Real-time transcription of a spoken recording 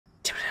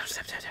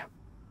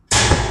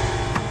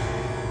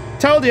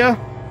Told ya!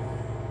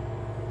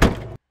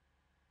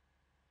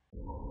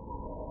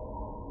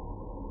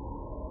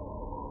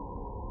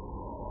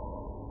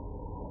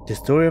 The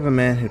story of a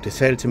man who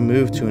decided to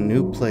move to a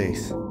new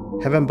place.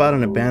 Having bought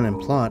an abandoned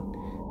plot,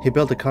 he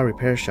built a car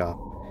repair shop.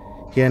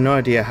 He had no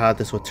idea how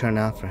this would turn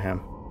out for him.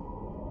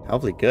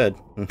 Hopefully good.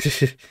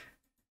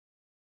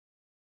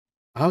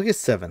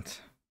 August 7th.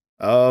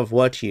 Of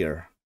what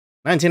year?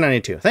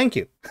 1992. Thank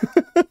you.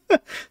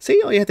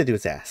 See, all you have to do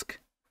is ask.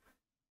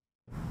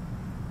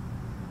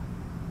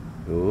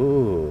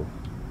 Ooh.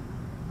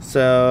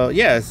 So,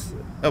 yes.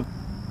 Oh,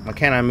 why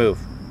can't I move?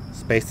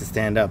 Space to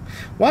stand up.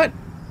 What?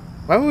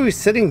 Why were we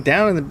sitting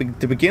down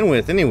to begin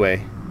with,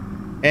 anyway?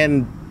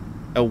 And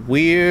a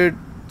weird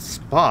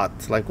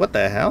spot. Like, what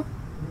the hell?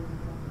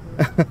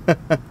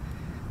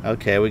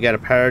 Okay, we got a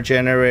power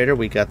generator.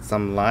 We got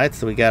some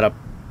lights. We got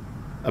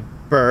a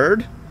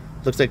bird.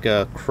 Looks like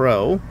a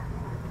crow.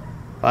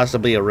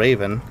 Possibly a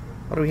raven.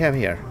 What do we have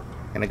here?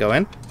 Can I go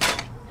in?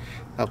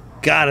 Oh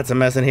God, it's a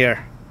mess in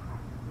here.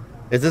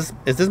 Is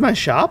this my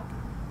shop?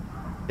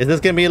 Is this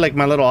gonna be like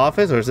my little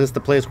office, or is this the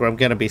place where I'm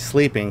gonna be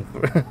sleeping?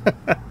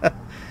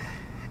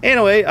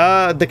 Anyway,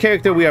 the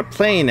character we are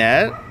playing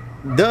at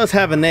does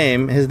have a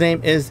name. His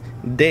name is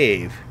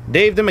Dave.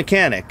 Dave the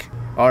mechanic,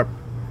 or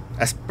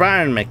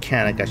aspiring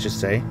mechanic, I should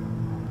say.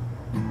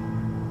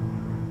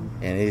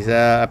 And he's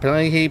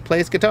apparently he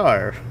plays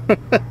guitar.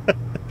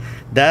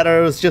 That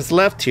or was just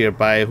left here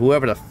by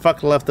whoever the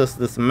fuck left us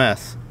this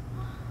mess.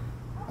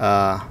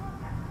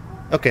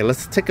 Okay,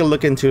 let's take a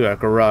look into our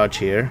garage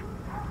here.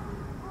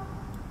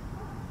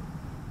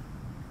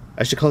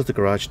 I should close the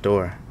garage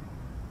door.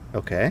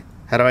 Okay,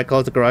 how do I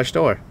close the garage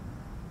door?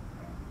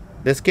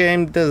 This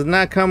game does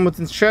not come with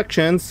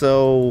instructions,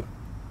 so...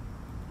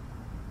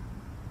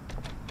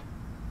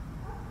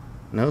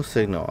 No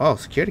signal. Oh,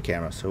 security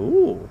cameras.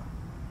 Ooh.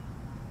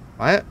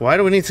 Why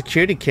do we need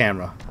security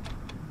camera?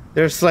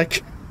 There's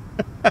like...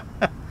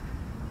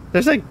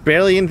 There's like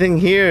barely anything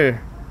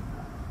here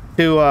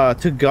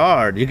to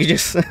guard. You could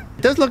just... It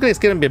does look like it's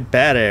gonna be a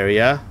bad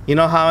area. You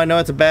know how I know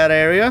it's a bad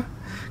area?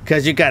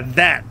 Because you got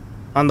that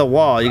on the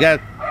wall. You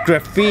got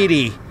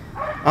graffiti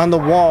on the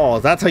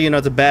walls. That's how you know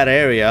it's a bad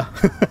area.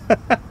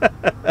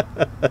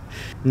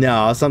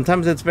 No,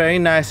 sometimes it's very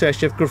nice to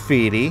actually have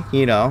graffiti,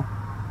 you know.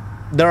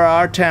 There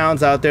are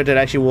towns out there that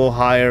actually will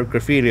hire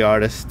graffiti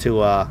artists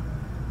to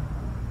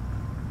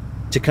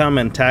come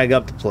and tag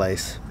up the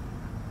place.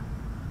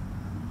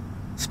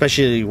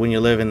 Especially when you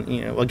live in,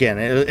 you know, again,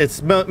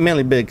 it's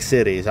mainly big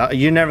cities.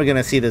 You're never going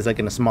to see this like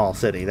in a small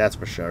city, that's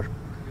for sure.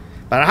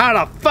 But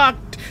how the fuck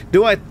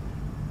do I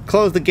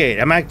close the gate?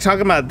 Am I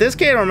talking about this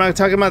gate or am I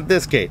talking about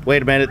this gate?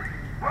 Wait a minute.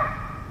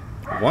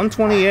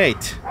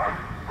 128.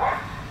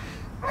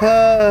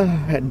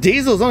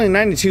 Diesel's only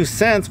 92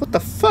 cents. What the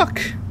fuck?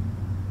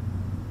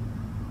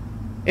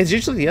 It's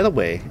usually the other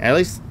way. At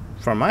least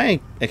from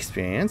my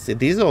experience, the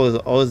diesel is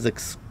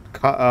always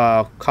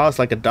costs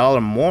like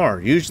 $1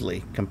 more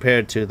usually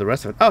compared to the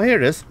rest of it. Oh,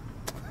 here it is.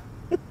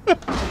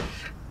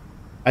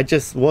 I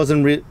just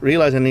wasn't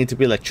realizing I need to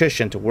be an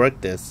electrician to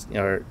work this,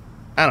 or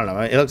I don't know.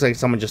 It looks like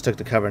someone just took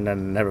the cover and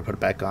then never put it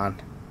back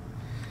on.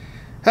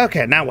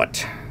 Okay, now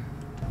what?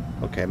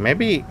 Okay,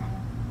 maybe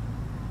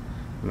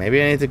I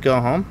need to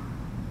go home.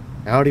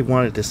 I already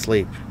wanted to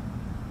sleep.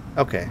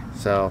 Okay,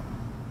 so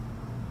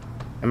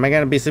am I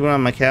gonna be sleeping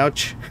on my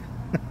couch?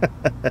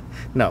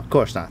 No, of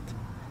course not.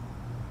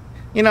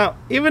 You know,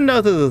 even though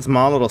this is a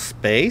small little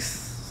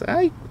space,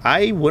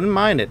 I wouldn't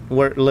mind it.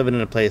 We're living in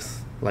a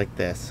place like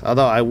this.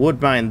 Although I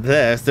would mind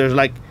this. There's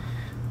like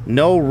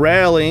no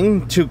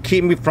railing to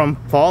keep me from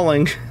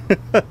falling.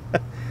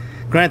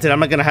 Granted, I'm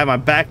not gonna have my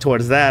back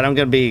towards that. I'm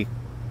gonna be...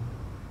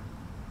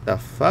 The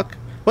fuck?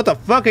 What the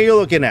fuck are you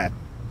looking at?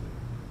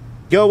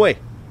 Go away.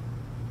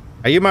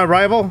 Are you my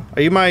rival?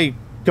 Are you my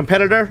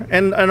competitor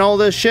and all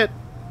this shit?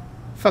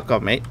 Fuck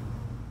off, mate.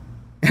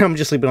 I'm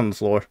just sleeping on the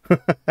floor.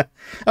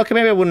 Okay,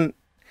 maybe I wouldn't...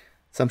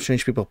 Some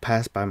strange people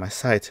passed by my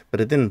site,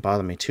 but it didn't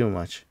bother me too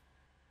much.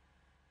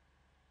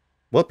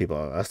 What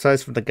people?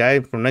 Aside from the guy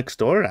from next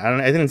door?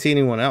 I didn't see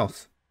anyone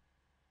else.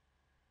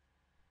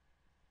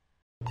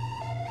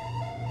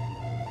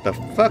 The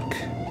fuck?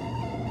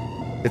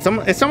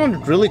 Is someone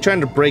really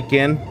trying to break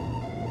in?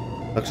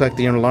 Looks like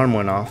the alarm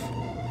went off.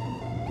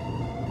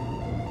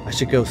 I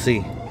should go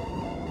see.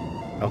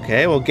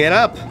 Okay, well get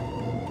up.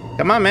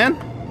 Come on, man.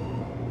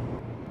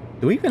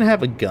 Do we even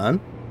have a gun?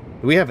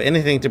 Do we have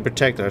anything to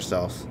protect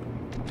ourselves?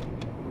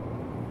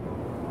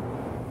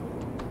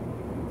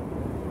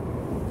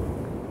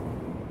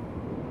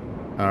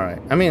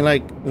 Alright. I mean,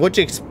 like, what'd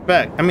you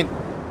expect? I mean,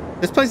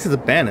 this place is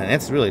abandoned.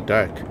 It's really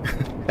dark.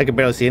 I can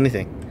barely see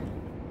anything.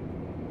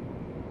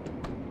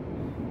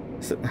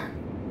 So,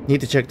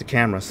 need to check the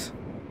cameras.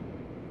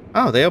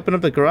 Oh, they opened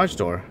up the garage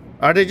door.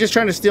 Are they just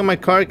trying to steal my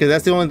car? Because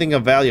that's the only thing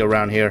of value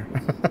around here.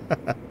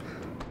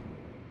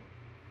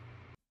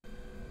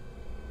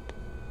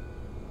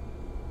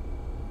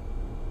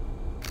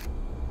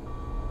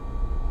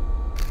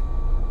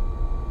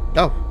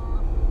 Oh,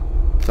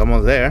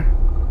 someone's there.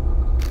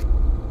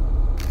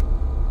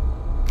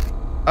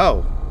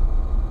 Oh.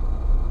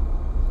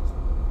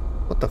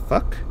 What the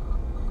fuck?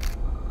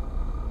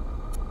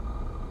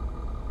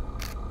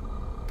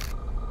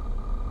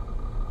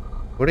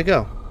 Where'd he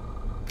go?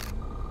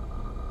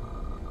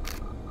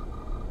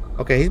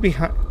 Okay, he's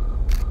behind.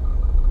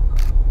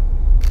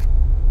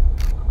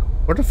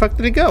 Where the fuck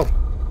did he go?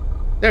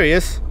 There he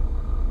is.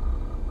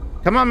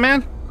 Come on,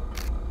 man.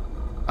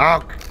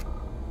 Oh.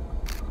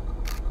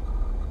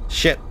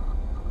 Shit.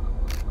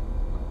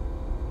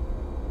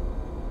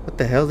 What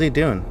the hell is he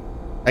doing?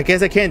 I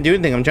guess I can't do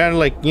anything. I'm trying to,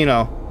 like, you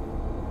know,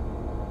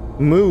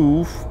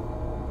 move.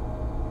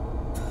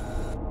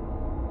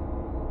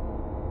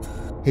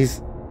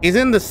 He's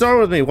in the store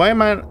with me. Why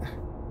am I...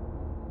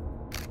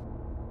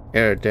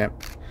 Here, damn.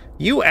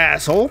 You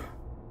asshole.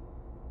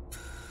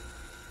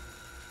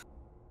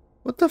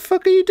 What the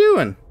fuck are you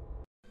doing?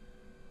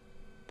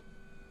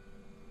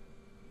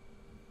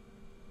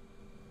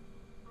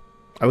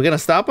 Are we gonna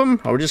stop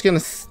him? Or are we just gonna...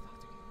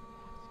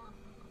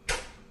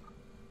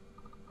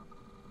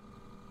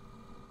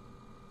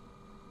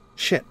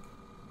 Shit.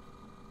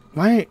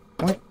 Why?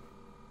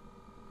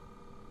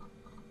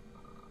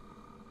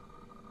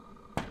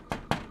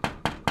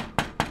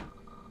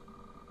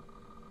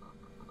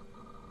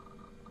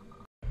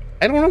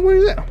 I don't know where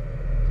he's at.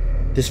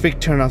 This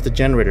freak turned off the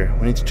generator.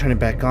 We need to turn it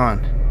back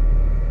on.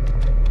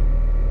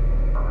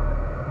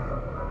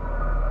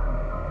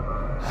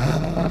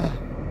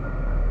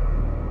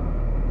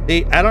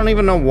 See, I don't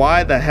even know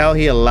why the hell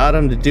he allowed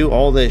him to do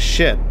all this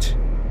shit.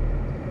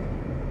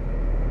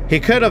 He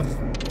could have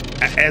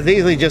as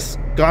easily just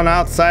gone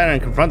outside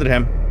and confronted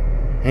him.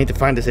 I need to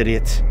find this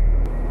idiot.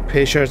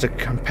 Pretty sure it's a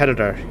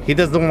competitor. He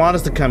doesn't want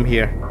us to come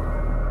here.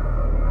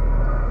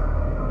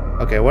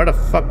 Okay, where the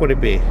fuck would it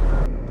be?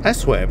 I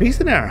swear, if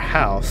he's in our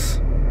house,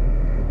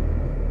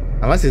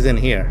 unless he's in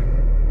here,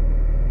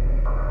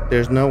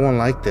 there's no one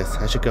like this.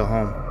 I should go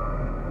home.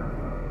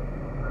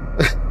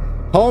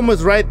 Home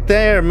is right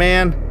there,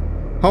 man.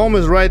 Home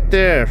is right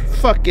there.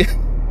 Fuck it.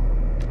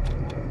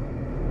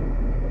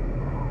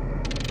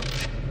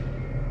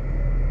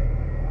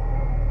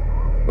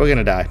 We're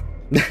gonna die.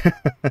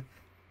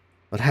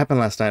 What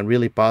happened last night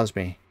really bothers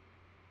me.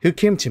 Who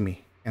came to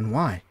me and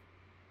why?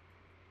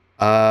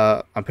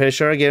 I'm pretty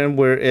sure again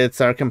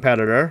it's our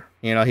competitor.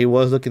 You know, he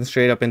was looking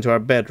straight up into our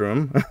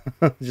bedroom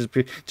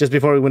just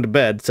before we went to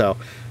bed. So,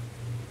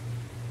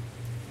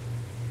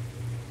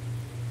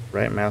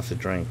 right mouse to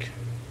drink.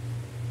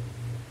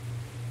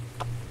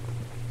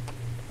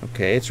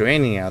 Okay, it's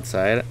raining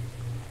outside.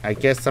 I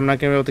guess I'm not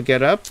gonna be able to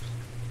get up.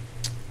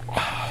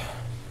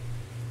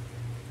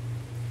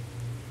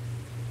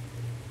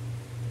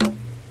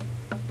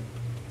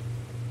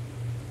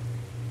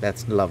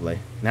 That's lovely.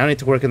 Now I need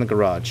to work in the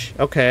garage.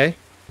 Okay.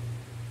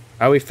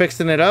 Are we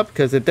fixing it up?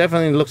 Because it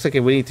definitely looks like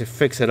we need to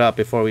fix it up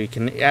before we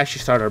can actually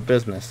start our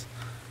business.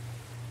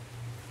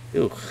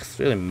 Ooh, it's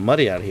really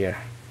muddy out here.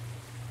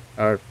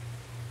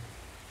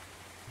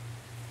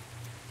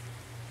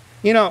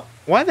 You know,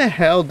 why the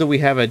hell do we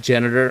have a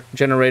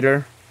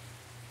generator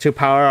to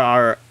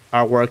power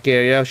our work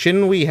area?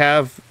 Shouldn't we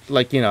have,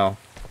 like, you know,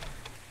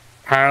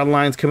 power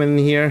lines coming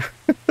in here?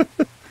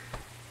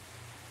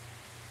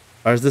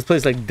 Or is this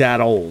place like that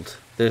old?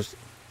 There's...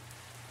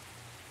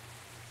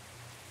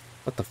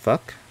 What the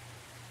fuck?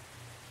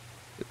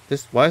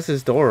 Why is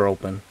this door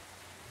open?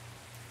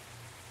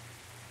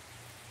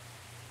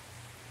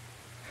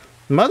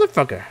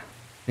 Motherfucker!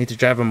 Need to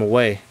drive him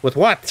away. With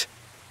what?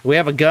 Do we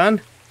have a gun?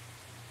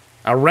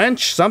 A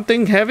wrench?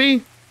 Something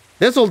heavy?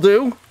 This'll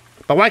do.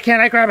 But why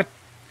can't I grab it?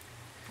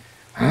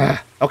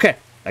 Okay.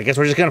 I guess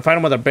we're just gonna fight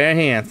him with our bare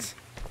hands.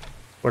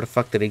 Where the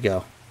fuck did he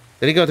go?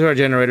 Did he go to our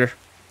generator?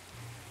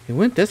 He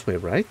went this way,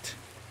 right?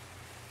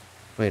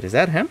 Wait, is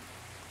that him?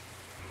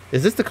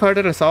 Is this the car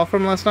that I saw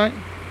from last night?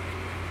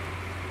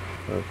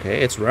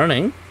 Okay, it's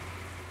running.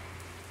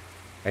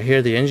 I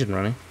hear the engine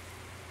running.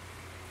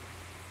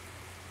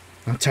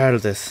 I'm tired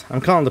of this.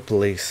 I'm calling the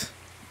police.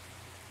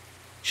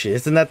 Shit,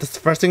 isn't that the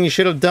first thing you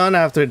should have done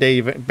after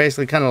they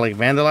basically kind of like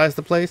vandalized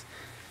the place?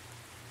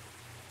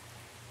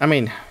 I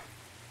mean,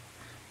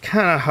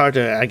 kind of hard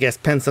to, I guess,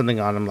 pin something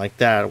on them like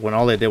that when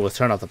all they did was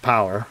turn off the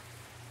power.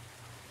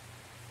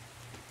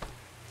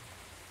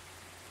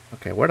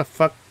 Okay, where the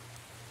fuck?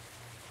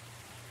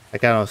 I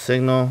got no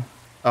signal.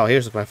 Oh,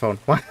 here's my phone.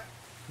 What?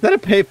 Is that a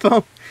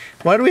payphone?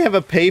 Why do we have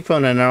a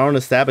payphone in our own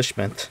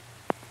establishment?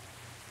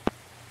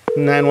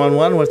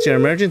 911, what's your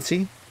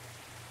emergency?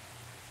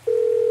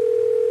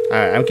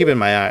 Alright, I'm keeping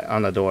my eye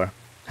on the door.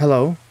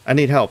 Hello? I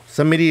need help.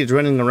 Some idiot's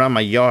running around my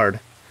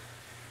yard.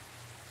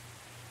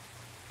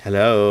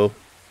 Hello?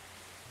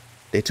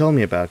 They told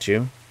me about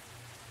you.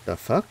 The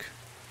fuck?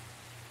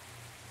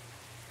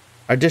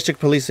 Our district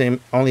police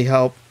only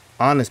help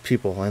honest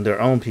people and their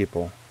own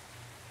people.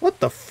 What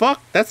the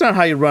fuck? That's not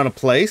how you run a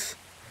place.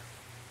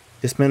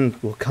 This man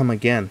will come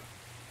again.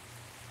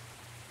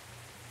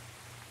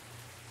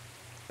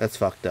 That's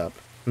fucked up.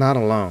 Not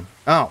alone.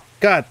 Oh,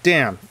 god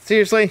damn.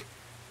 Seriously?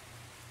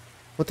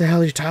 What the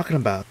hell are you talking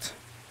about?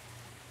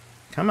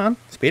 Come on,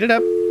 speed it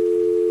up.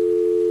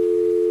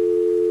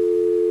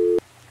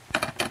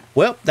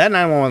 Well, that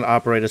 911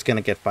 operator is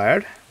gonna get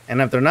fired. And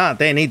if they're not,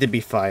 they need to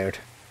be fired.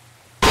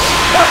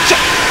 Oh,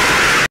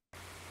 shit!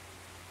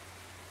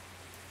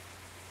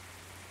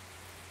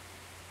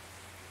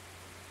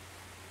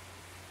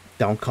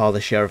 Don't call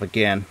the sheriff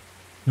again.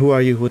 Who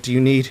are you? What do you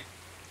need?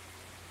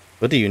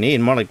 What do you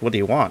need? More like, what do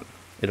you want?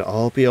 It'll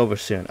all be over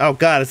soon. Oh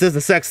god, is this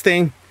the sex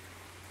thing?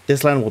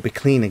 This land will be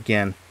clean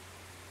again.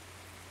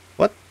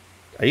 What?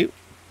 Are you?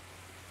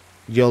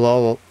 You'll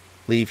all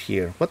leave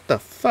here. What the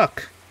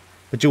fuck?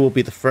 But you will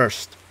be the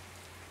first.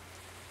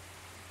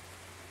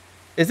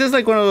 Is this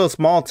like one of those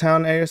small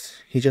town areas?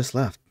 He just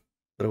left,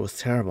 but it was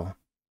terrible.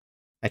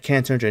 I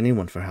can't turn to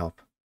anyone for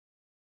help.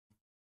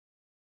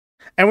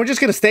 And we're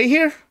just gonna stay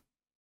here?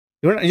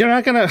 You're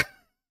not gonna...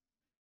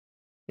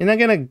 You're not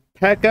gonna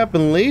pack up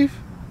and leave?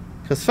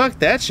 Cause fuck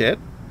that shit.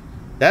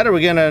 That or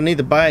we're gonna need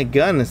to buy a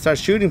gun and start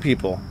shooting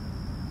people.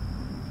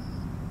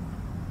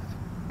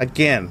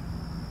 Again.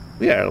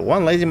 We are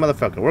one lazy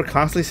motherfucker. We're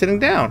constantly sitting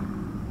down.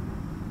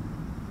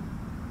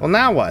 Well,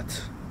 now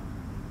what?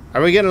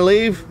 Are we gonna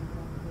leave?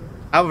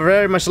 I would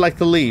very much like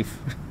to leave.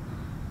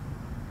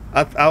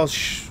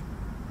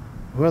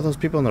 Who are those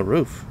people on the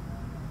roof?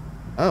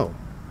 Oh.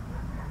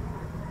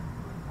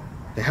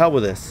 The hell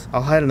with this.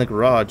 I'll hide in the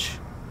garage.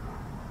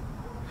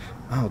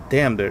 Oh,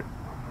 damn, dude.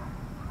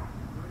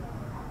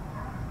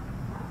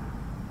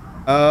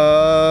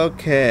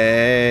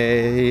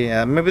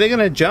 Okay. Maybe they're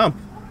gonna jump.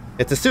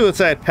 It's a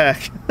suicide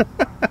pact.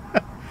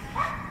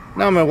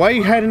 No, man, why are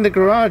you hiding in the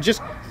garage?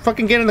 Just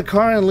fucking get in the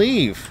car and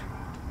leave.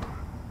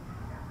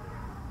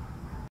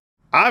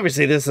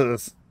 Obviously, this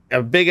is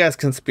a big-ass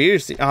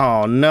conspiracy.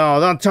 Oh, no.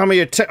 Don't tell me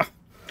you're...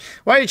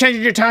 Why are you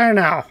changing your tire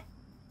now?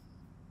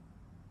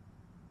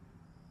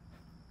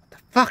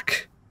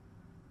 Fuck.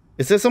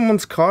 Is this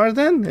someone's car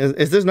then?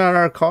 Is this not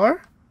our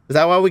car? Is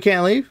that why we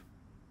can't leave?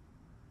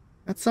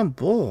 That's some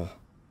bull.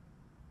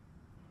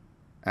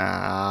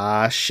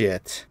 Ah,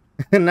 shit.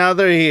 Now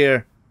they're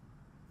here.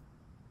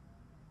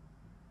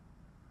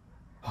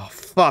 Oh,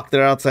 fuck.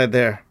 They're outside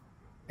there.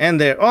 And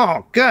there.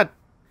 Oh, God.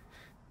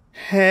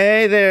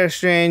 Hey there,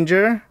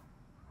 stranger.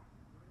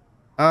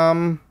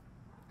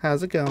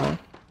 How's it going?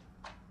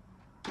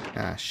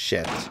 Ah,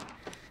 shit.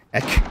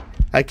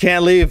 I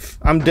can't leave.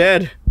 I'm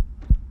dead.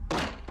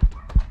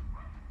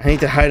 I need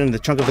to hide in the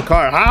trunk of the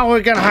car. How are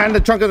we gonna hide in the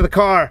trunk of the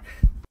car?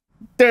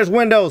 There's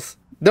windows.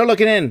 They're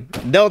looking in.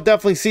 They'll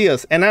definitely see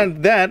us. And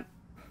on that,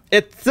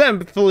 it's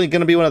definitely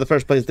gonna be one of the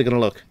first places they're gonna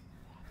look.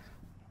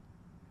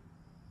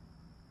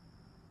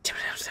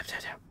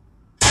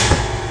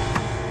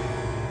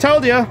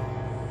 Told ya.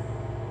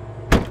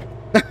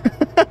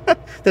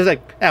 There's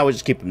like, we'll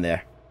just keep them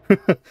there.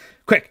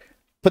 Quick,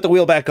 put the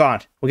wheel back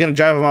on. We're gonna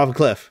drive them off a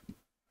cliff.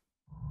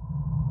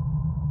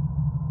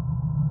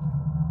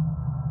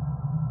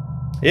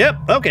 Yep,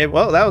 okay,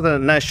 well, that was a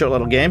nice short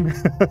little game.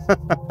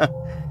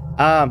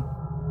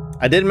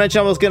 I did mention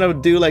I was gonna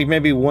do like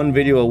maybe one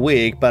video a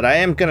week, but I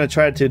am gonna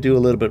try to do a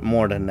little bit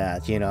more than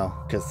that, you know,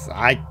 because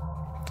I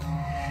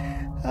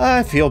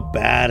feel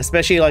bad,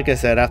 especially like I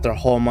said, after a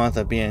whole month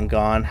of being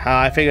gone.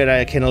 I figured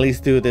I can at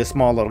least do this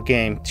small little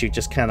game to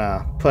just kind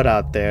of put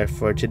out there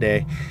for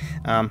today.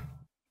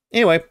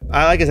 Anyway,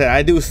 like I said,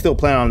 I do still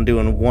plan on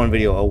doing one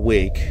video a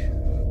week,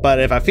 but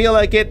if I feel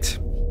like it,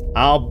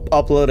 I'll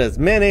upload as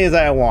many as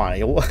I want.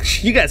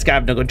 You guys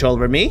have no control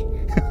over me.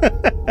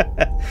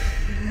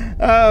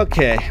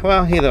 Okay,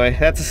 well, either way,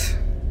 that's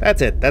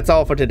it. That's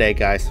all for today,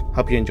 guys.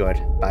 Hope you enjoyed.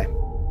 Bye.